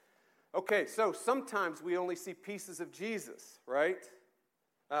Okay, so sometimes we only see pieces of Jesus, right?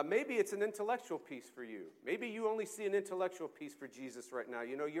 Maybe it's an intellectual piece for you. Maybe you only see an intellectual piece for Jesus right now.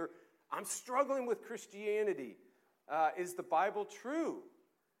 I'm struggling with Christianity. Is the Bible true?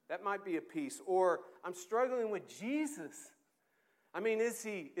 That might be a piece. Or I'm struggling with Jesus. I mean, is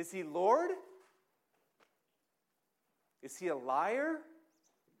he Lord? Is he a liar?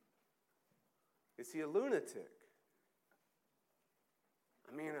 Is he a lunatic?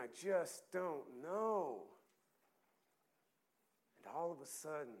 I mean, I just don't know. And all of a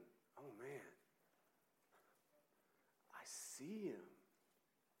sudden, oh man, I see him.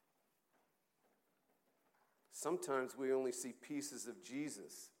 Sometimes we only see pieces of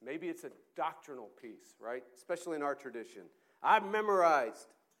Jesus. Maybe it's a doctrinal piece, right? Especially in our tradition. I've memorized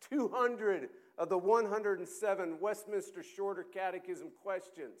 200 of the 107 Westminster Shorter Catechism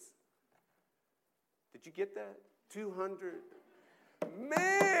questions. Did you get that? 200.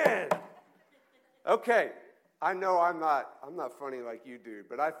 Man! Okay, I know I'm not funny like you do,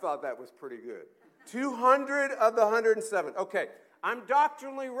 but I thought that was pretty good. 200 of the 107. Okay, I'm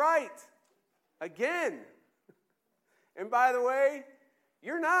doctrinally right. Again. And by the way,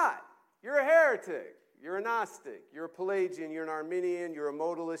 you're not. You're a heretic. You're a Gnostic. You're a Pelagian. You're an Arminian. You're a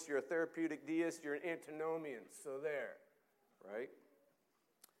modalist. You're a therapeutic deist. You're an antinomian. So there, right?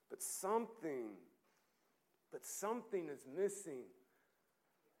 But something is missing.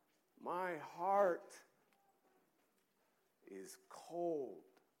 My heart is cold.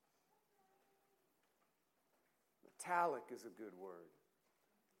 Metallic is a good word.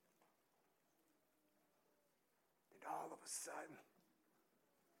 And all of a sudden,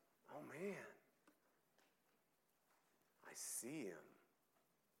 oh man, I see him.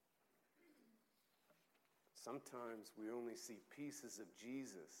 Sometimes we only see pieces of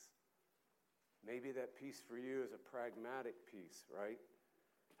Jesus. Maybe that piece for you is a pragmatic piece, right?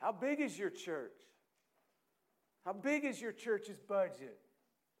 How big is your church? How big is your church's budget?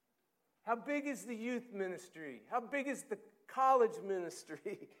 How big is the youth ministry? How big is the college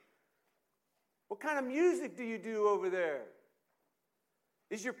ministry? What kind of music do you do over there?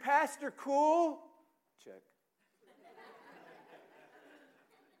 Is your pastor cool? Check.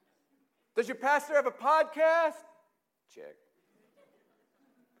 Does your pastor have a podcast? Check.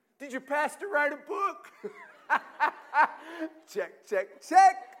 Did your pastor write a book? Check, check,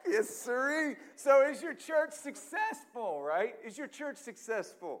 check. Yes, sirree. So is your church successful, right? Is your church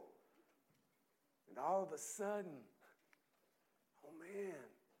successful? And all of a sudden, oh man,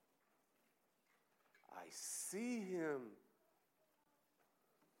 I see him.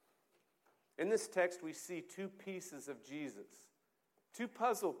 In this text, we see two pieces of Jesus, two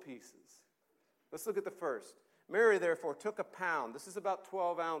puzzle pieces. Let's look at the first. Mary, therefore, took a pound. This is about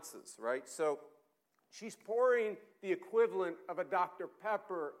 12 ounces, right? So she's pouring the equivalent of a Dr.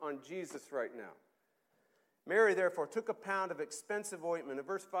 Pepper on Jesus right now. Mary, therefore, took a pound of expensive ointment. In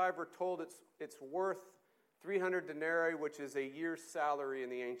verse 5, we're told it's worth 300 denarii, which is a year's salary in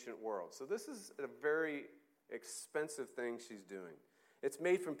the ancient world. So this is a very expensive thing she's doing. It's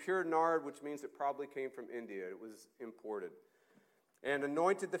made from pure nard, which means it probably came from India. It was imported. And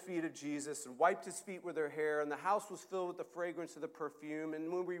anointed the feet of Jesus and wiped his feet with her hair, and the house was filled with the fragrance of the perfume.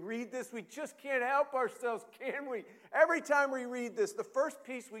 And when we read this, we just can't help ourselves, can we? Every time we read this, the first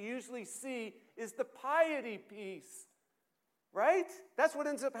piece we usually see is the piety piece, right? That's what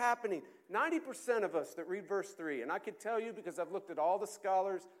ends up happening. 90% of us that read verse 3, and I can tell you because I've looked at all the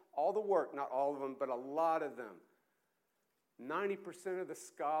scholars, all the work, not all of them, but a lot of them. 90% of the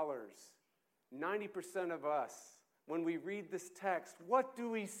scholars, 90% of us, when we read this text, what do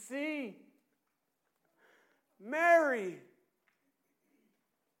we see? Mary.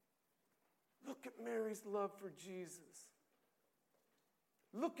 Look at Mary's love for Jesus.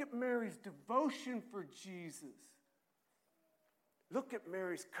 Look at Mary's devotion for Jesus. Look at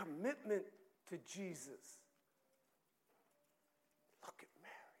Mary's commitment to Jesus. Look at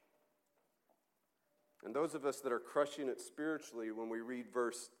Mary. And those of us that are crushing it spiritually, when we read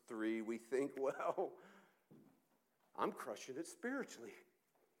verse 3, we think, well, I'm crushing it spiritually.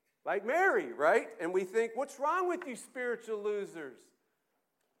 Like Mary, right? And we think, what's wrong with you spiritual losers?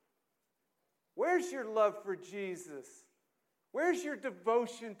 Where's your love for Jesus? Where's your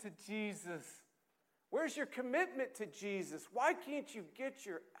devotion to Jesus? Where's your commitment to Jesus? Why can't you get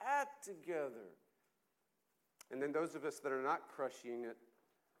your act together? And then those of us that are not crushing it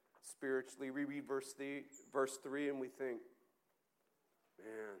spiritually, we read verse 3 and we think,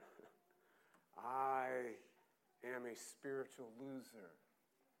 man, I am a spiritual loser.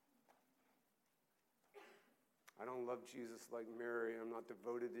 I don't love Jesus like Mary. I'm not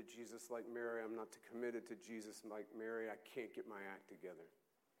devoted to Jesus like Mary. I'm not committed to Jesus like Mary. I can't get my act together.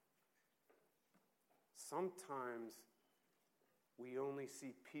 sometimes we only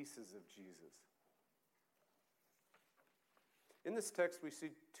see pieces of Jesus. In this text, we see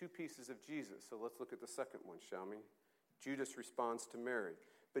two pieces of Jesus. So let's look at the second one, shall we? Judas responds to Mary.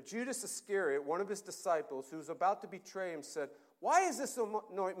 But Judas Iscariot, one of his disciples, who was about to betray him, said, "Why is this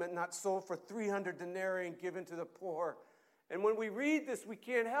anointment not sold for 300 denarii and given to the poor?" And when we read this, we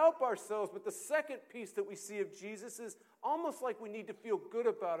can't help ourselves. But the second piece that we see of Jesus is almost like we need to feel good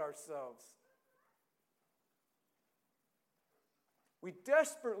about ourselves. We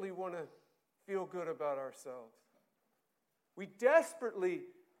desperately want to feel good about ourselves. We desperately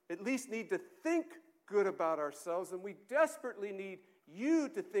at least need to think good about ourselves, and we desperately need you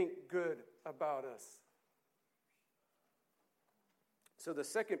to think good about us. So the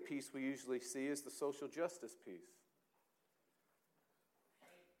second piece we usually see is the social justice piece.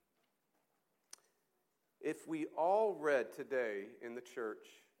 If we all read today in the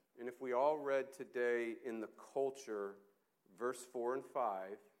church, and if we all read today in the culture, verse 4 and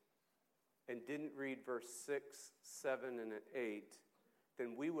 5, and didn't read verse 6, 7, and 8,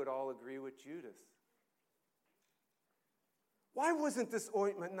 then we would all agree with Judas. Why wasn't this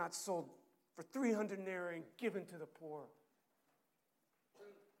ointment not sold for 300 denarii and given to the poor?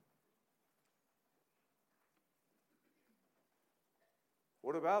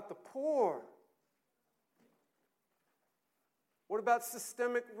 What about the poor? What about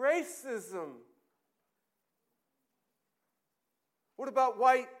systemic racism? What about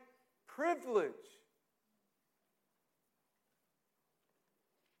white privilege?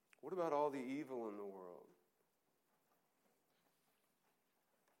 What about all the evil in the world?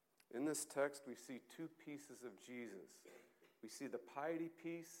 In this text, we see two pieces of Jesus. We see the piety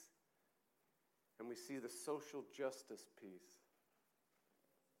piece, and we see the social justice piece.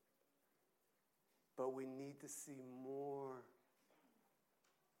 But we need to see more.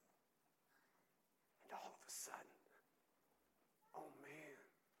 And all of a sudden, oh man,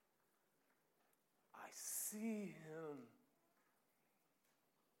 I see him.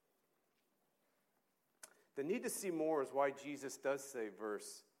 The need to see more is why Jesus does say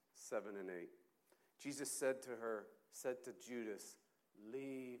verse 7 and 8. Jesus said to Judas,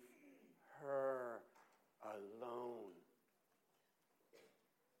 "Leave her alone,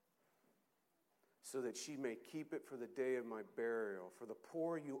 so that she may keep it for the day of my burial. For the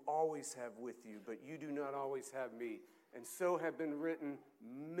poor you always have with you, but you do not always have me. And so have been written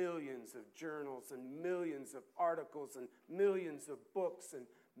millions of journals and millions of articles and millions of books and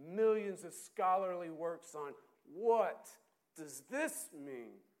millions of scholarly works on what does this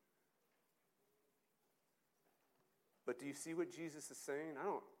mean?" But do you see what Jesus is saying?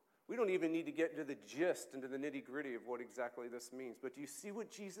 We don't even need to get into the gist, into the nitty-gritty of what exactly this means. But do you see what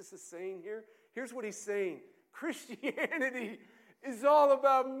Jesus is saying here? Here's what he's saying. Christianity is all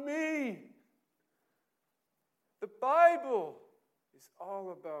about me. The Bible is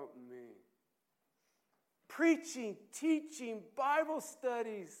all about me. Preaching, teaching, Bible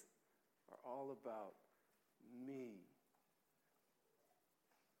studies are all about me.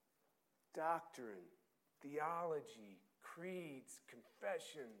 Doctrine, theology, creeds,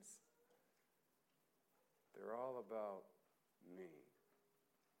 confessions, they're all about me.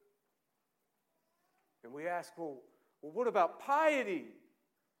 And we ask, well, what about piety?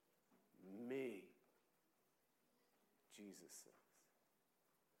 Me, Jesus says.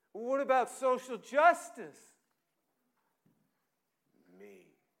 Well, what about social justice? Me,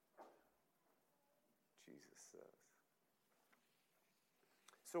 Jesus says.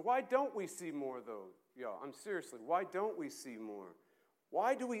 So why don't we see more, though? Seriously, why don't we see more?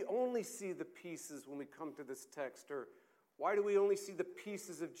 Why do we only see the pieces when we come to this text? Or why do we only see the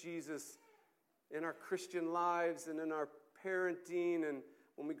pieces of Jesus in our Christian lives and in our parenting and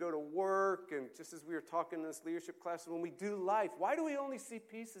when we go to work and just as we were talking in this leadership class, when we do life? Why do we only see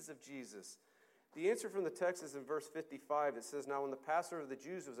pieces of Jesus? The answer from the text is in verse 55. It says, "Now when the Passover of the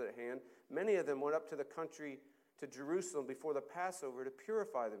Jews was at hand, many of them went up to the country to Jerusalem before the Passover to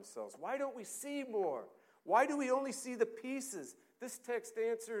purify themselves." Why don't we see more? Why do we only see the pieces? This text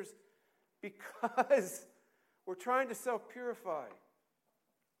answers, because we're trying to self-purify.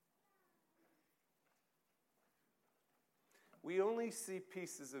 We only see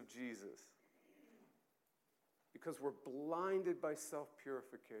pieces of Jesus because we're blinded by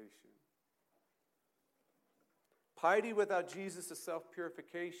self-purification. Piety without Jesus is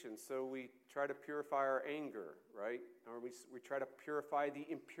self-purification, so we try to purify our anger, right? Or we try to purify the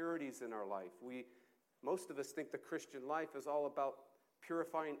impurities in our life. Most of us think the Christian life is all about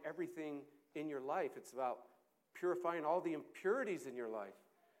purifying everything in your life. It's about purifying all the impurities in your life.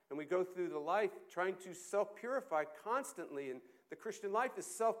 And we go through the life trying to self-purify constantly. And The Christian life is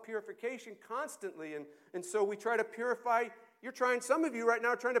self-purification constantly. And so we try to purify. Some of you right now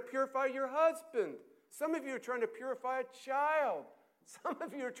are trying to purify your husband. Some of you are trying to purify a child. Some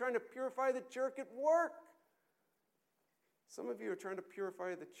of you are trying to purify the jerk at work. Some of you are trying to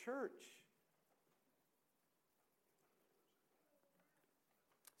purify the church.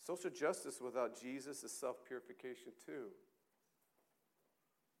 Social justice without Jesus is self-purification too.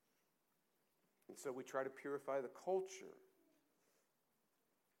 And so we try to purify the culture.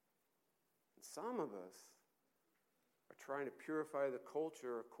 And some of us are trying to purify the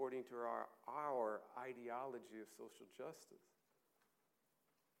culture according to our ideology of social justice.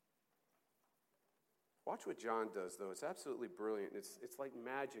 Watch what John does, though. It's absolutely brilliant. It's like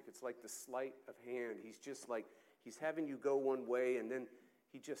magic. It's like the sleight of hand. He's having you go one way, and then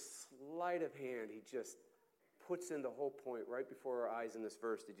he just, sleight of hand, he just puts in the whole point right before our eyes in this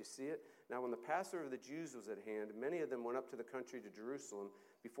verse. Did you see it? Now, when the Passover of the Jews was at hand, many of them went up to the country to Jerusalem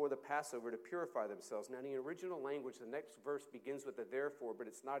before the Passover to purify themselves. Now, in the original language, the next verse begins with a therefore, but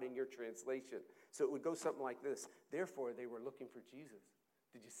it's not in your translation. So it would go something like this. Therefore, they were looking for Jesus.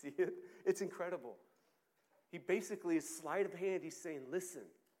 Did you see it? It's incredible. He basically is sleight of hand. He's saying, listen,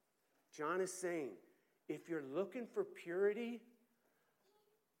 John is saying, if you're looking for purity,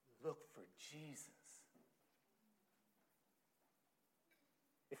 look for Jesus.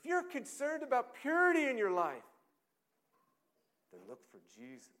 If you're concerned about purity in your life, then look for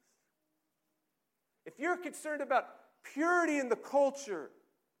Jesus. If you're concerned about purity in the culture,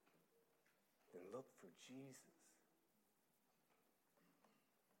 then look for Jesus.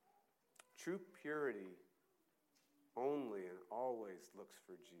 True purity only and always looks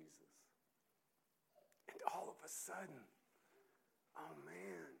for Jesus. And all of a sudden, oh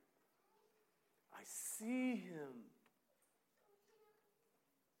man, I see him.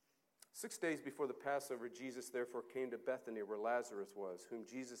 6 days before the Passover, Jesus therefore came to Bethany where Lazarus was, whom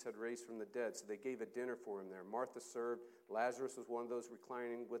Jesus had raised from the dead. So they gave a dinner for him there. Martha served. Lazarus was one of those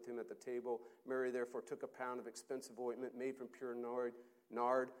reclining with him at the table. Mary therefore took a pound of expensive ointment made from pure nard,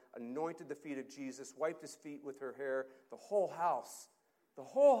 anointed the feet of Jesus, wiped his feet with her hair. The whole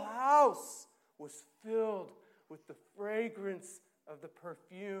house was filled with the fragrance of the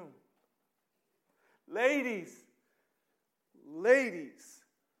perfume. Ladies,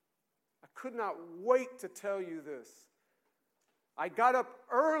 I could not wait to tell you this. I got up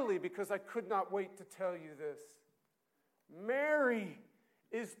early because I could not wait to tell you this. Mary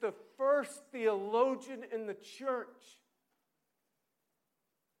is the first theologian in the church.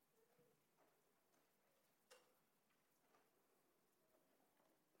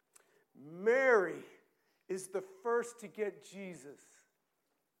 Mary is the first to get Jesus.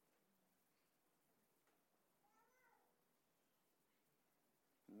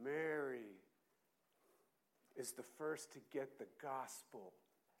 Mary is the first to get the gospel.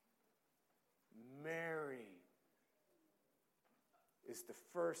 Mary is the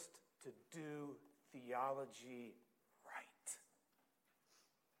first to do theology right.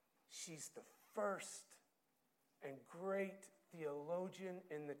 She's the first and great theologian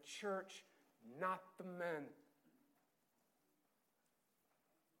in the church, not the men.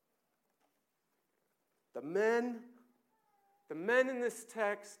 The men in this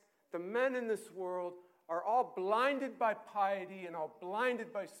text, the men in this world are all blinded by piety and all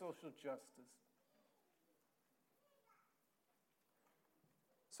blinded by social justice.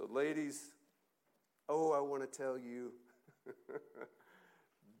 So ladies, I want to tell you,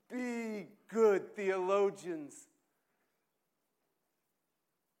 be good theologians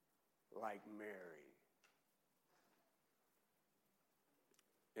like Mary.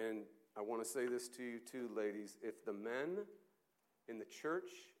 And I want to say this to you too, ladies. If the men in the church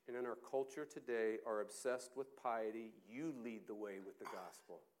and in our culture today are obsessed with piety, you lead the way with the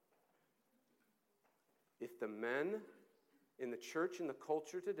gospel. If the men in the church and the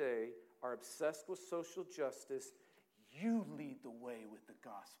culture today are obsessed with social justice, you lead the way with the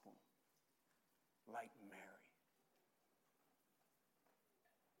gospel, like Mary.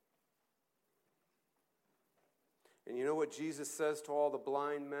 And you know what Jesus says to all the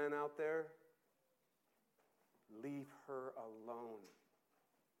blind men out there? Leave her alone.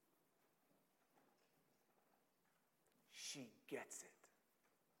 She gets it.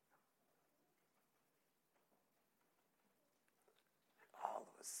 And all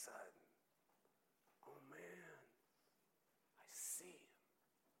of a sudden, oh man, I see him.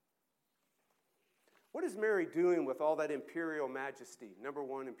 What is Mary doing with all that imperial majesty? Number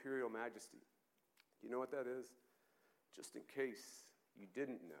one, imperial majesty. Do you know what that is? Just in case you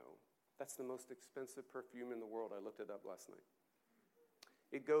didn't know, that's the most expensive perfume in the world. I looked it up last night.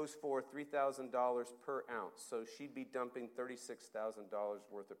 it goes for $3,000 per ounce. So she'd be dumping $36,000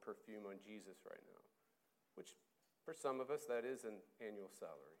 worth of perfume on Jesus right now, which for some of us, that is an annual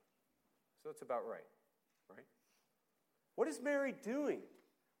salary. So it's about right? What is Mary doing?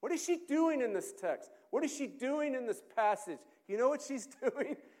 What is she doing in this text? What is she doing in this passage? You know what she's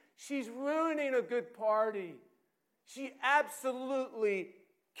doing? She's ruining a good party. She absolutely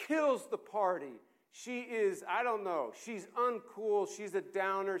kills the party. She is, I don't know, she's uncool, she's a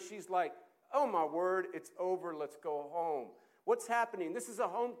downer, she's like, oh my word, it's over, let's go home. What's happening? This is a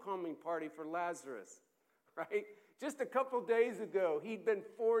homecoming party for Lazarus, right? Just a couple days ago, he'd been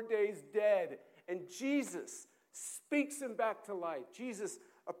 4 days dead, and Jesus speaks him back to life. Jesus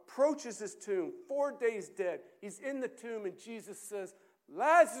approaches his tomb, 4 days dead. He's in the tomb, and Jesus says,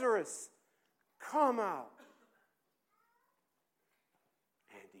 Lazarus, come out.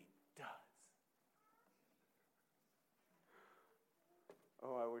 And he does.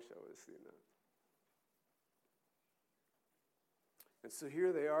 Oh, I wish I would have seen that. And so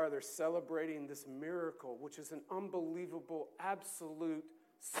here they are, they're celebrating this miracle, which is an unbelievable, absolute,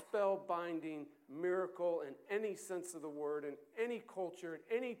 spellbinding miracle in any sense of the word, in any culture, at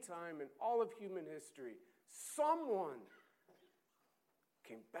any time, in all of human history. Someone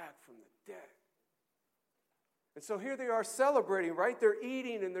came back from the dead. And so here they are celebrating, right? They're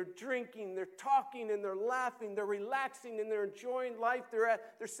eating and they're drinking, they're talking and they're laughing, they're relaxing and they're enjoying life.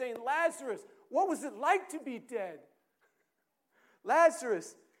 They're saying, Lazarus, what was it like to be dead?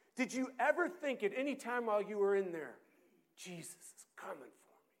 Lazarus, did you ever think at any time while you were in there, Jesus is coming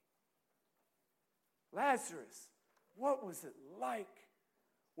for me? Lazarus, what was it like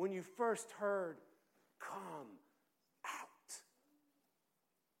when you first heard, come out?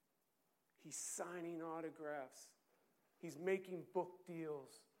 He's signing autographs. He's making book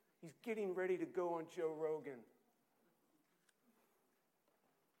deals. He's getting ready to go on Joe Rogan.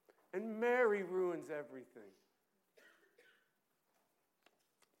 And Mary ruins everything.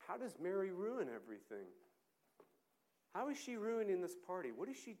 How does Mary ruin everything? How is she ruining this party? What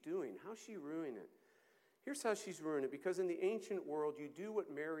is she doing? How is she ruining it? Here's how she's ruining it. Because in the ancient world, you do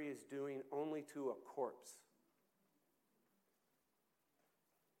what Mary is doing only to a corpse.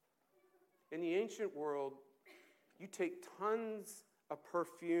 In the ancient world, you take tons of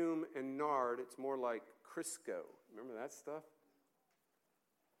perfume and nard. It's more like Crisco. Remember that stuff?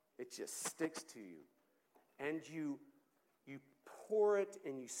 It just sticks to you. And you pour it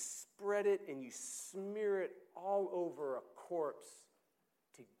and you spread it and you smear it all over a corpse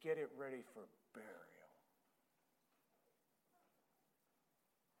to get it ready for burial.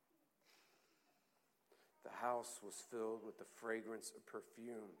 The house was filled with the fragrance of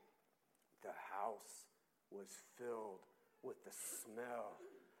perfume. The house was filled with the smell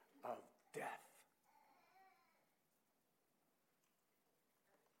of death.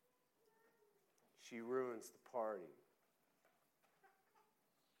 She ruins the party.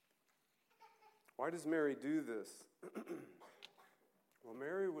 Why does Mary do this? Well,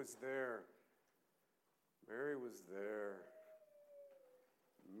 Mary was there. Mary was there.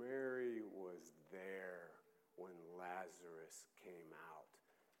 Mary was there when Lazarus came out.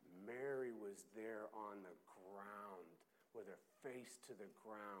 Mary was there on the ground with her face to the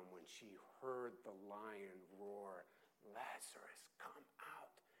ground when she heard the lion roar, Lazarus, come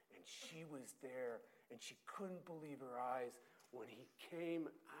out. And she was there, and she couldn't believe her eyes when he came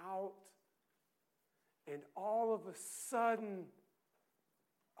out. And all of a sudden,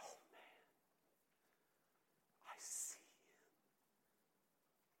 oh man, I see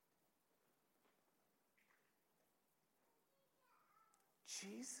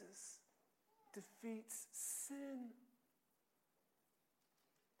him. Jesus defeats sin.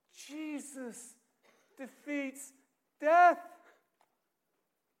 Jesus defeats death.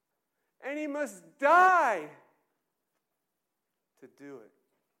 And he must die to do it.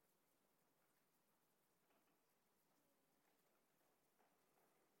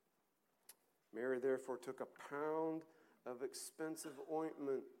 Mary therefore took a pound of expensive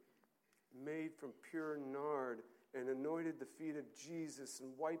ointment made from pure nard and anointed the feet of Jesus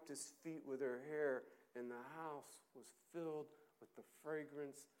and wiped his feet with her hair, and the house was filled with the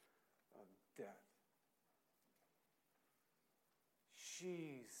fragrance of death.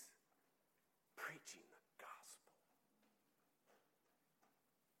 She's preaching the gospel.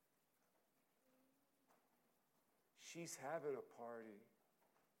 She's having a party.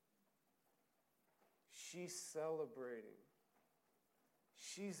 She's celebrating.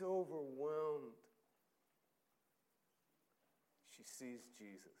 She's overwhelmed. She sees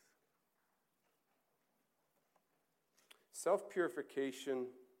Jesus. Self-purification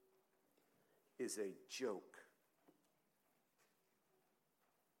is a joke.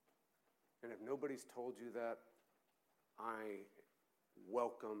 And if nobody's told you that, I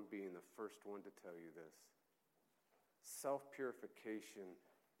welcome being the first one to tell you this. Self-purification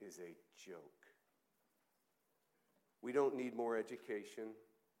is a joke. We don't need more education.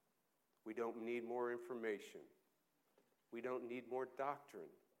 We don't need more information. We don't need more doctrine.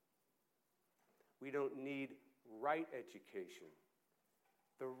 We don't need right education,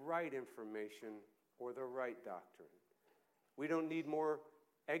 the right information, or the right doctrine. We don't need more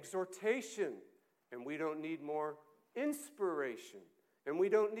exhortation, and we don't need more inspiration, and we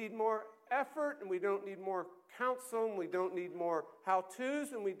don't need more effort, and we don't need more counsel, and we don't need more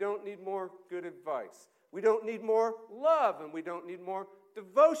how-tos, and we don't need more good advice. We don't need more love, and we don't need more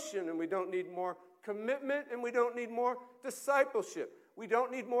devotion, and we don't need more commitment, and we don't need more discipleship. We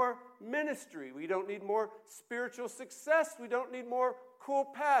don't need more ministry. We don't need more spiritual success. We don't need more cool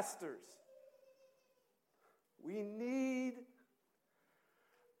pastors. We need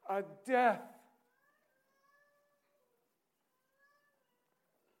a death.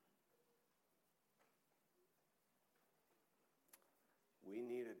 We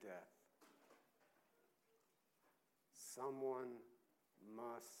need a death. Someone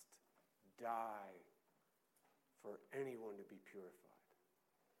must die for anyone to be purified.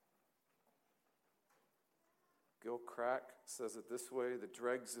 Gil Crack says it this way: the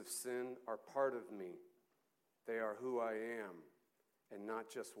dregs of sin are part of me. They are who I am, and not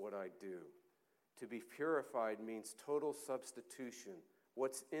just what I do. To be purified means total substitution.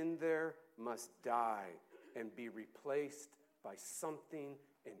 What's in there must die and be replaced by something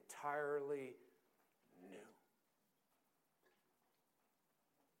entirely new.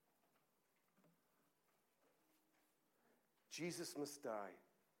 Jesus must die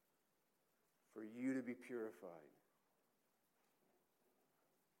for you to be purified.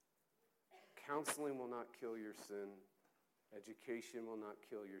 Counseling will not kill your sin. Education will not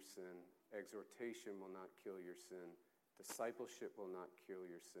kill your sin. Exhortation will not kill your sin. Discipleship will not kill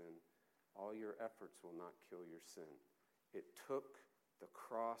your sin. All your efforts will not kill your sin. It took the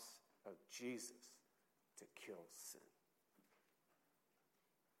cross of Jesus to kill sin.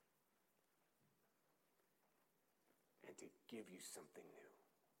 And to give you something new.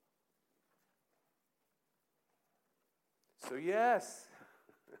 So yes,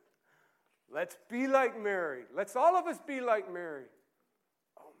 let's be like Mary. Let's all of us be like Mary.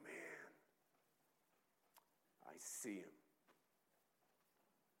 Oh man, I see him.